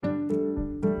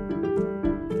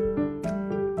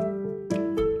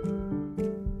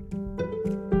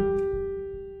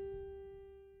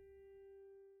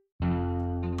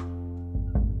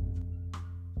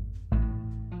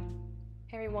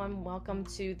everyone. Welcome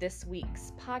to this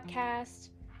week's podcast.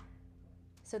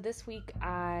 So this week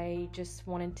I just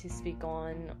wanted to speak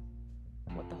on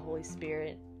what the Holy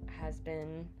Spirit has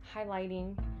been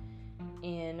highlighting,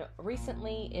 and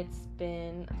recently it's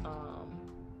been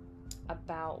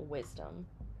about wisdom.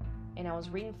 And I was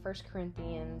reading 1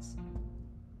 Corinthians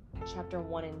chapter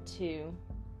 1 and 2,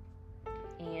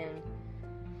 and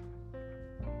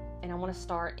I want to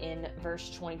start in verse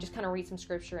 20, just kind of read some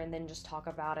scripture and then just talk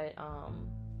about it.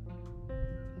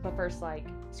 But first,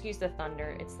 excuse the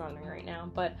thunder, it's thundering right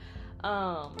now, but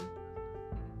I've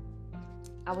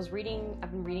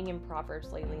been reading in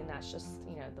Proverbs lately, and that's just,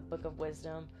 the book of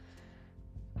wisdom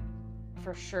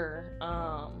for sure.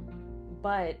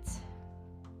 But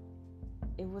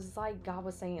it was like God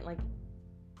was saying,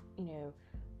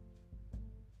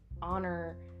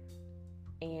 honor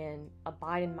and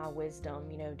abide in my wisdom,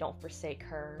 don't forsake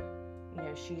her.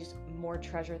 She's more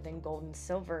treasure than gold and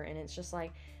silver. And it's just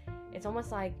it's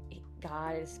almost like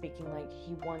God is speaking, like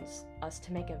he wants us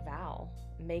to make a vow,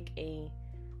 make a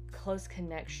close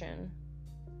connection,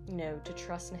 to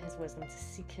trust in his wisdom, to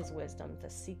seek his wisdom, to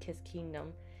seek his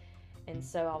kingdom. And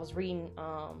so I was reading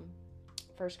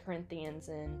 1 Corinthians,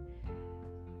 and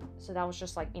so that was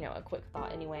just a quick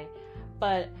thought anyway.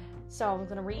 But so I'm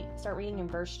going to start reading in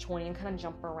verse 20 and kind of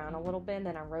jump around a little bit. And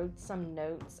then I wrote some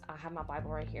notes. I have my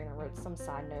Bible right here, and I wrote some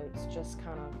side notes just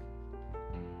kind of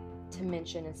to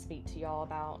mention and speak to y'all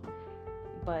about.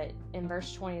 But in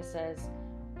verse 20 it says,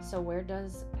 so where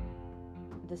does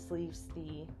this leaves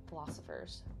the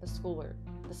philosophers, the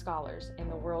scholars,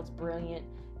 and the world's brilliant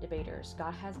debaters?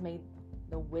 God has made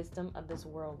the wisdom of this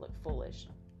world look foolish.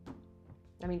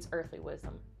 That means earthly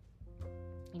wisdom.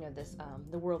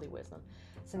 The worldly wisdom.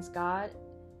 Since God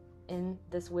in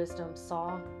this wisdom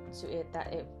saw to it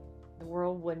that the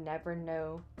world would never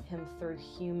know him through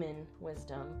human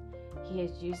wisdom, he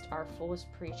has used our foolish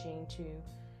preaching to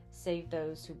save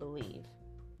those who believe.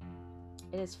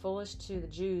 It is foolish to the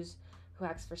Jews who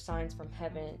ask for signs from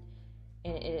heaven,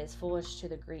 and it is foolish to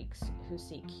the Greeks who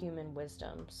seek human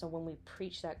wisdom. So when we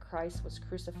preach that Christ was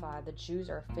crucified, the Jews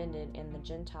are offended and the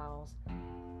Gentiles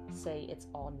say it's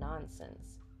all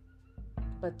nonsense.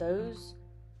 But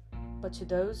to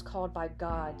those called by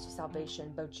God to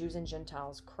salvation, both Jews and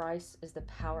Gentiles, Christ is the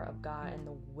power of God and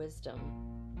the wisdom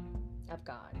of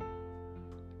God.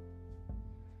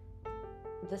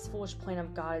 This foolish plan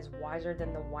of God is wiser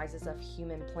than the wisest of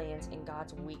human plans, and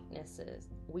God's weakness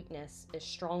is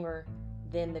stronger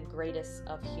than the greatest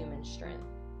of human strength.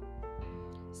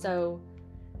 So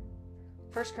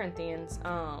 1 Corinthians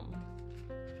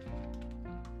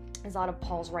is a lot of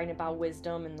Paul's writing about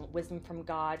wisdom and wisdom from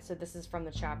God. So this is from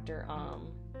the chapter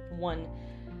 1,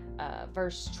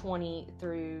 verse 20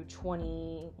 through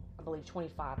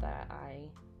 25 that I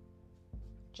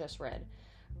just read.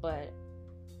 But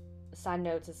side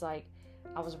notes is I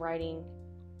was writing,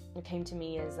 it came to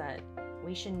me is that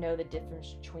we should know the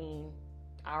difference between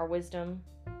our wisdom,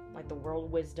 the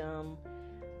world wisdom,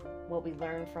 what we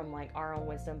learn from our own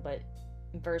wisdom, but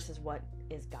versus what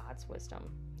is God's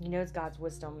wisdom. It's God's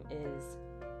wisdom is,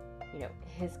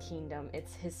 his kingdom.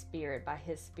 It's his spirit, by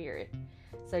his spirit.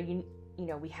 So,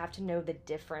 we have to know the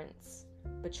difference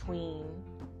between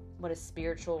what is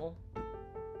spiritual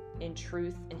in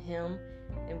truth in him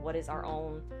and what is our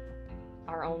own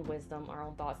wisdom, our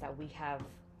own thoughts that we have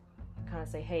kind of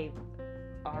say, hey,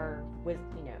 our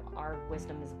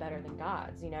wisdom is better than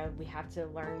God's. We have to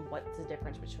learn what's the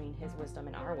difference between his wisdom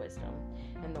and our wisdom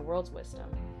and the world's wisdom.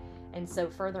 And so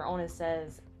further on it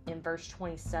says in verse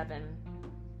 27,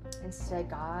 instead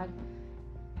God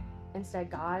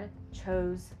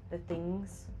chose the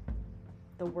things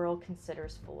the world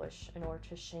considers foolish in order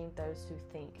to shame those who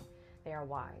think they are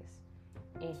wise.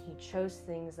 And he chose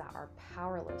things that are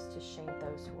powerless to shame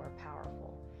those who are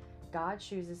powerful. God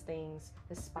chooses things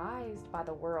despised by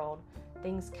the world,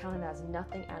 things counted as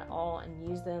nothing at all, and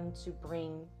use them to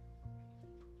bring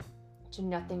to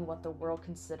nothing what the world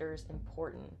considers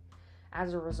important.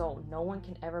 As a result, no one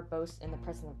can ever boast in the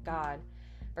presence of God.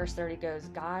 Verse 30 goes,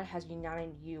 God has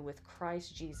united you with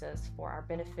Christ Jesus for our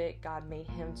benefit. God made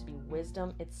him to be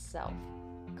wisdom itself.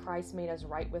 Christ made us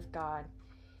right with God.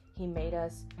 He made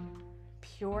us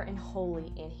pure and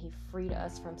holy, and he freed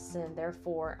us from sin.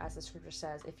 Therefore, as the scripture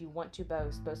says, if you want to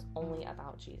boast only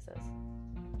about Jesus,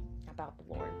 about the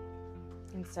Lord.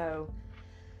 And so,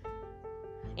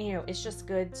 it's just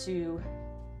good to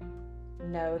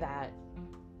know that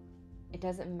it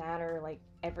doesn't matter,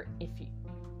 if you,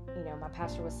 my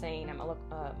pastor was saying, at my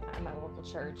local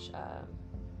church,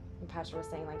 the pastor was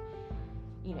saying,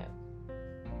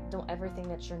 don't ever think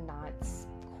that you're not,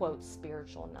 quote,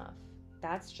 spiritual enough.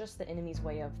 that's just the enemy's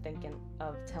way of thinking,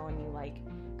 of telling you, like,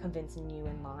 convincing you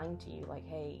and lying to you, like,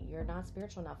 hey, you're not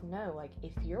spiritual enough. No, like,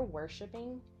 if you're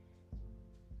worshiping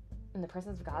and the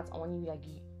presence of God's on you, like,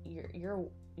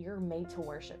 you're made to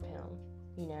worship him,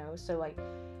 you know? So, like,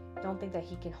 don't think that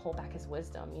he can hold back his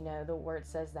wisdom. You know, the word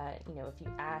says that, you know, if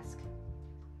you ask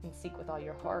and seek with all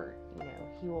your heart, you know,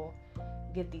 he will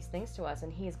give these things to us,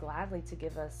 and he is gladly to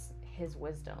give us his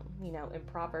wisdom. You know, in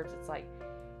Proverbs, it's like,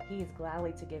 he is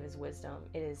gladly to give his wisdom.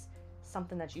 It is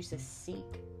something that you should seek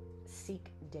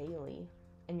daily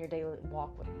in your daily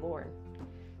walk with the Lord.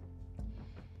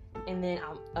 And then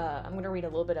I'm going to read a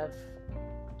little bit of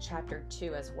chapter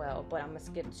 2 as well, but I'm going to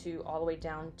skip to all the way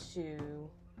down to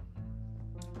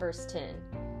verse 10.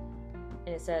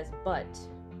 And it says, but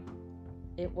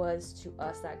it was to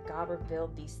us that God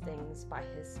revealed these things by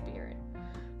his Spirit.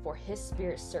 For his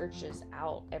Spirit searches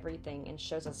out everything and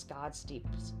shows us God's deep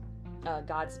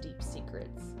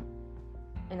secrets.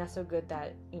 And that's so good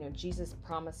that, you know, Jesus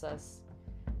promised us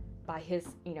by his,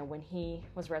 you know, when he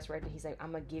was resurrected, he's like,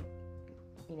 I'm going to give,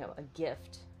 you know, a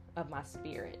gift of my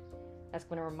Spirit that's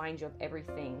going to remind you of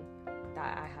everything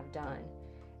that I have done.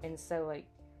 And so, like,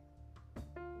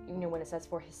 you know, when it says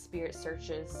for his Spirit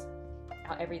searches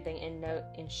out everything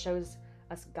and shows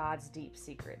us God's deep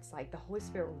secrets, like, the Holy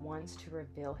Spirit wants to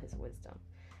reveal his wisdom.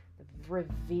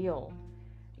 Reveal,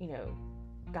 you know,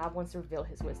 God wants to reveal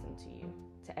his wisdom to you,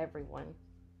 to everyone.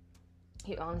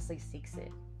 He honestly seeks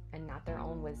it, and not their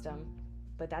own wisdom,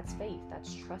 but that's faith.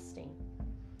 That's trusting.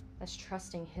 That's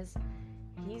trusting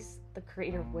he's the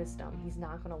creator of wisdom. He's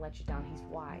not going to let you down. He's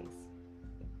wise,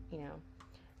 you know.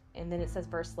 And then it says,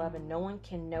 verse 11, no one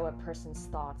can know a person's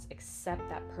thoughts except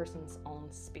that person's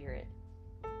own spirit.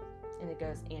 And it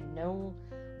goes, and no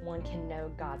one can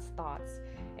know God's thoughts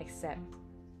except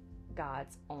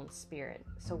God's own spirit.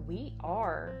 So we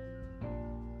are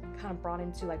kind of brought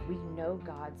into, like, we know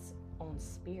God's own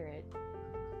spirit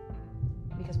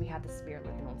because we have the Spirit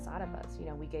living inside of us. You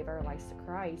know, we gave our lives to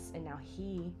Christ, and now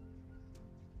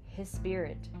his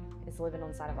Spirit is living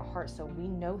inside of our hearts. So we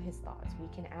know his thoughts. We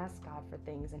can ask God for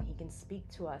things, and he can speak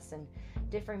to us in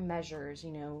different measures.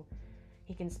 You know,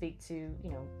 he can speak to, you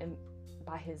know,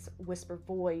 by his whisper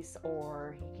voice,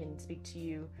 or he can speak to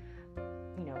you,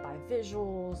 you know, by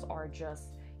visuals, or just,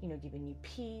 you know, giving you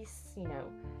peace. You know,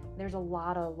 there's a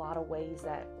lot of ways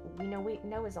that we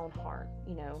know his own heart.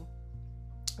 You know,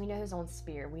 we know his own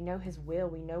spirit. We know his will.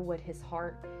 We know what his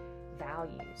heart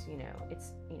values. You know,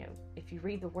 it's, you know, if you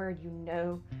read the word, you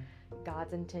know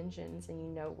God's intentions, and you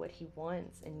know what he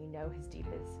wants, and you know his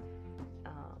deepest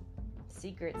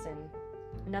secrets. And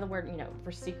another word, you know,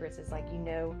 for secrets is like, you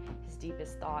know his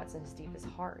deepest thoughts and his deepest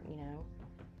heart. You know,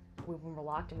 when we're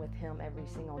locked in with him every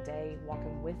single day,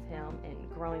 walking with him and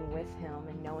growing with him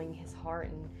and knowing his heart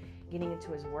and getting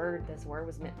into his word, this word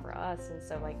was meant for us. And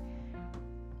so, like,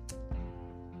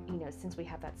 you know, since we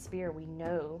have that Spirit, we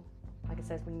know, like it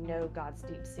says, we know God's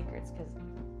deep secrets because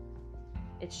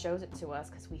it shows it to us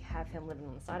because we have him living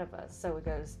inside of us. So it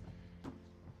goes,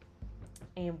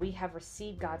 and we have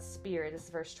received God's Spirit, this is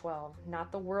verse 12,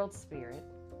 not the world's spirit,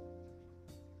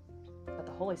 but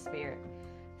the Holy Spirit,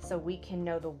 so we can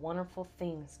know the wonderful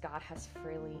things God has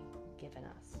freely given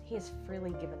us. He has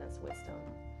freely given us wisdom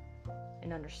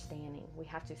and understanding. We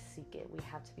have to seek it. We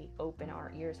have to be open.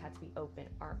 Our ears have to be open.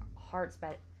 Our hearts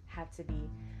have to be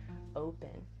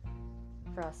open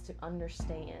for us to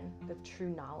understand the true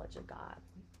knowledge of God.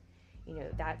 You know,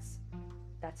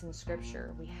 that's in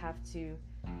Scripture. We have to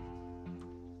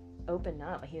open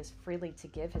up. He is freely to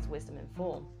give his wisdom in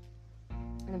full.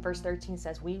 And then verse 13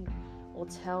 says, we will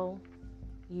tell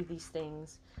you these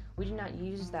things. We do not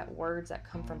use that words that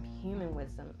come from human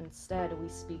wisdom. Instead, we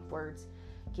speak words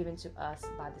given to us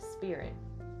by the Spirit,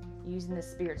 using the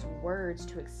Spirit's words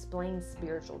to explain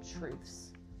spiritual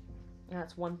truths. And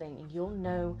that's one thing. You'll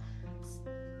know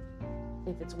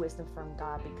if it's wisdom from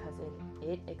God because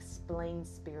it explains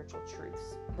spiritual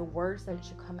truths. The words that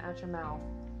should come out your mouth,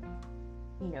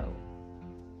 you know,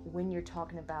 when you're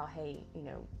talking about, hey, you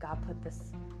know, God put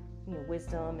this, you know,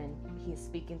 wisdom, and he is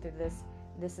speaking through this.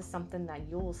 This is something that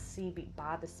you'll see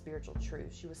by the spiritual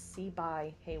truths. You will see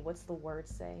by, hey, what's the word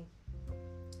say?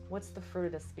 What's the fruit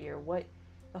of the Spirit? What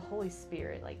the Holy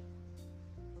Spirit, like,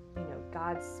 you know,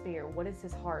 God's Spirit, what is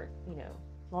his heart, you know,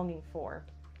 longing for?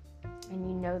 And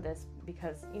you know this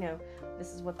because, you know,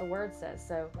 this is what the word says.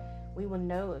 So we will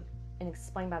know and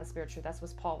explain by the Spirit truth. That's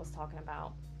what Paul was talking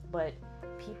about. But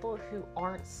people who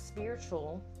aren't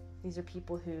spiritual, these are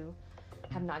people who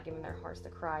have not given their hearts to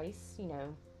Christ, you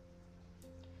know,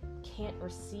 can't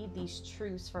receive these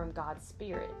truths from God's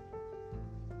Spirit.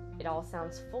 It all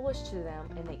sounds foolish to them,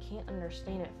 and they can't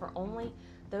understand it. For only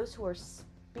those who are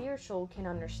spiritual can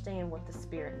understand what the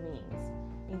Spirit means.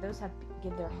 I mean, those have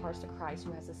give their hearts to Christ,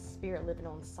 who has a Spirit living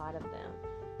on the side of them,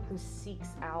 who seeks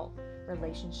out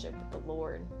relationship with the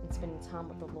Lord and spending time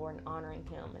with the Lord and honoring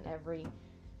Him, and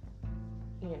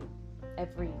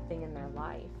everything in their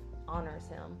life honors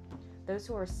Him. Those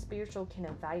who are spiritual can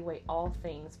evaluate all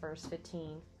things, verse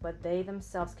 15, but they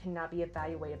themselves cannot be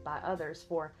evaluated by others,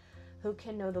 for who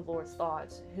can know the Lord's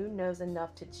thoughts? Who knows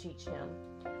enough to teach Him?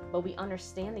 But we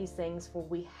understand these things, for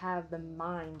we have the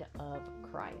mind of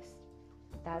Christ.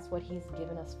 That's what He's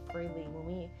given us freely when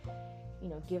we,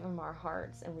 give Him our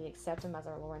hearts and we accept Him as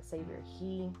our Lord and Savior.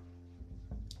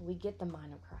 We get the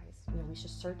mind of Christ. We should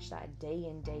search that day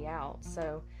in, day out.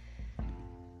 So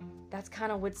that's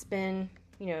kind of what's been,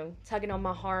 tugging on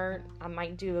my heart. I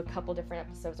might do a couple different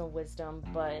episodes on wisdom,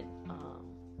 but,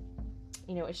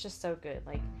 it's just so good.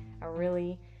 Like, I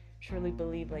really, truly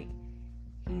believe, like,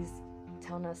 He's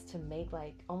telling us to make,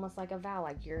 almost like a vow,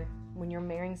 when you're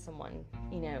marrying someone,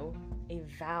 a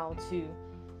vow to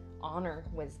honor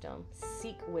wisdom,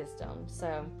 seek wisdom.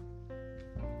 So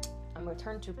I'm going to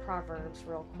turn to Proverbs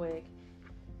real quick.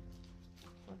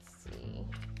 Let's see.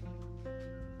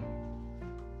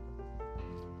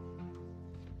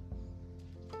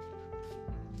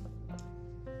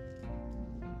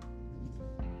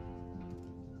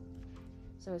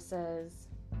 So it says,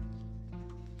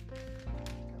 go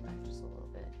back just a little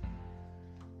bit.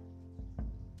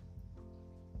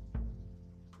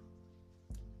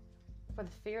 For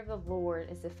the fear of the Lord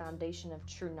is the foundation of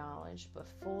true knowledge, but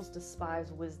fools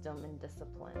despise wisdom and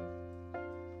discipline.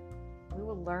 We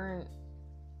will learn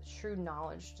true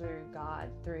knowledge through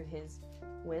God, through His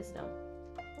wisdom,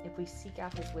 if we seek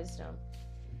out His wisdom.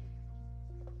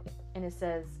 And it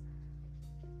says,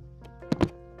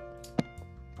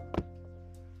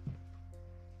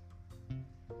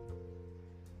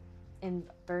 in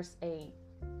verse 8,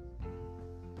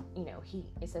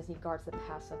 it says He guards the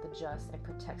paths of the just and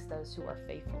protects those who are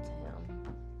faithful to Him.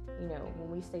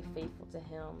 When we stay faithful to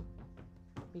Him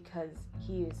because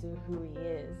He is who He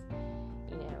is,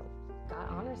 God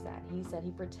honors that. He said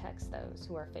He protects those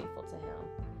who are faithful to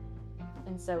Him.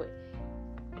 And so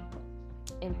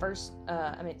in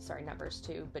not verse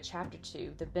 2, but chapter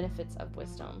 2, the benefits of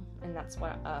wisdom. And that's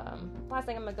what, last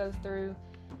thing I'm going to go through.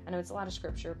 I know it's a lot of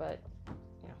scripture, but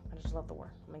I just love the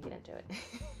word. I'm going to get into it.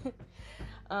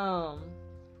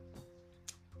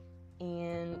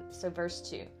 And so verse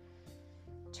 2,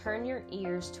 turn your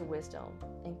ears to wisdom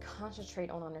and concentrate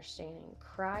on understanding.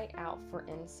 Cry out for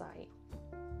insight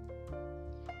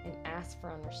and ask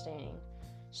for understanding.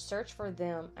 Search for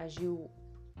them as you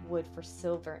would for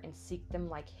silver and seek them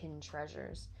like hidden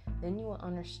treasures. Then you will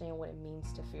understand what it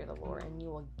means to fear the Lord, and you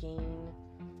will gain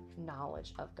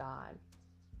knowledge of God.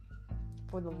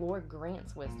 For the Lord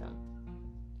grants wisdom.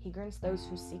 He grants those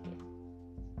who seek it.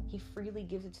 He freely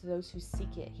gives it to those who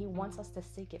seek it. He wants us to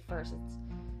seek it first. It's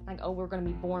like, we're going to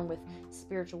be born with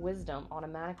spiritual wisdom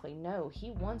automatically. No,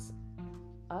 He wants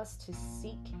us to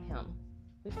seek Him.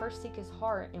 We first seek His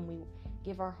heart, and we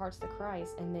give our hearts to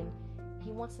Christ, and then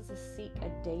He wants us to seek a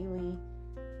daily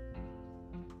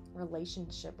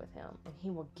relationship with Him, and He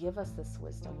will give us this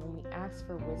wisdom. When we ask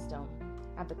for wisdom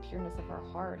out of the pureness of our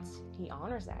hearts, He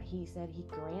honors that. He said He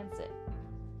grants it.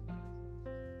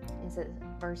 It says,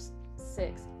 verse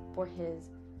 6, for His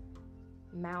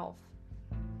mouth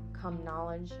come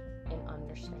knowledge and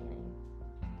understanding.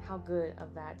 How good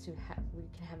of that we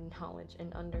can have knowledge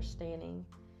and understanding.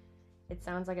 It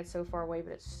sounds like it's so far away,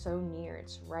 but it's so near.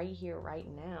 It's right here, right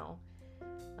now.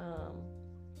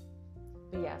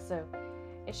 But yeah, so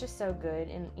it's just so good.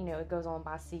 And, it goes on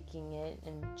by seeking it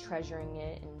and treasuring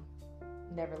it and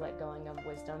never let going of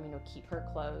wisdom, keep her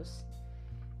close.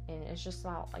 And it's just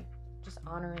about, just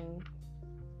honoring,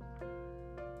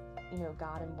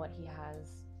 God and what He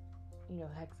has,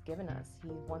 has given us.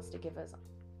 He wants to give us,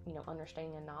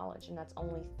 understanding and knowledge. And that's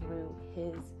only through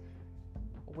His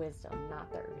wisdom,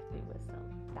 not the earthly wisdom.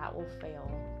 That will fail.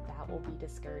 That will be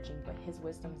discouraging, but His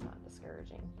wisdom is not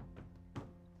discouraging.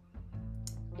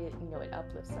 It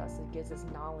uplifts us. It gives us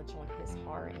knowledge on His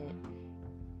heart, and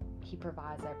He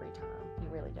provides every time. He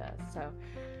really does. So,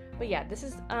 but yeah, this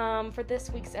is for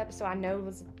this week's episode. I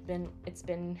know it's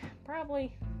been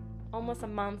probably almost a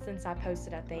month since I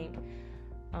posted, I think.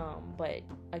 But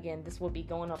again, this will be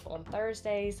going up on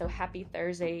Thursday. So happy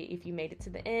Thursday if you made it to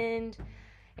the end.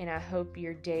 And I hope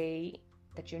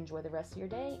that you enjoy the rest of your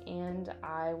day. And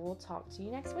I will talk to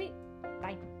you next week.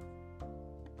 Bye.